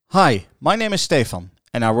Hi, my name is Stefan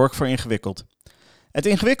and I work for Ingewikkeld. At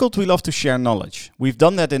Ingewikkeld we love to share knowledge. We've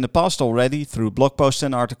done that in the past already through blog posts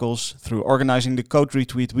and articles, through organizing the Code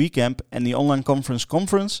Retweet Weekend and the online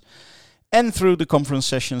conference, and through the conference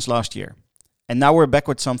sessions last year. And now we're back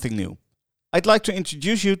with something new. I'd like to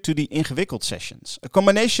introduce you to the Ingewikkeld Sessions, a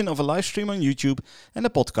combination of a live stream on YouTube and a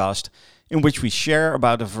podcast in which we share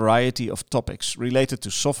about a variety of topics related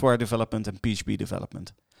to software development and PHP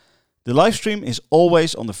development. The live stream is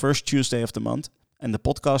always on the first Tuesday of the month and the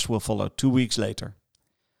podcast will follow 2 weeks later.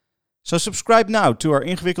 So subscribe now to our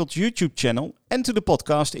Ingewikkeld YouTube channel and to the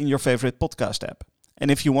podcast in your favorite podcast app. And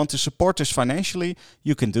if you want to support us financially,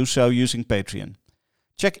 you can do so using Patreon.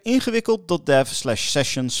 Check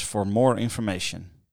ingewikkeld.dev/sessions for more information.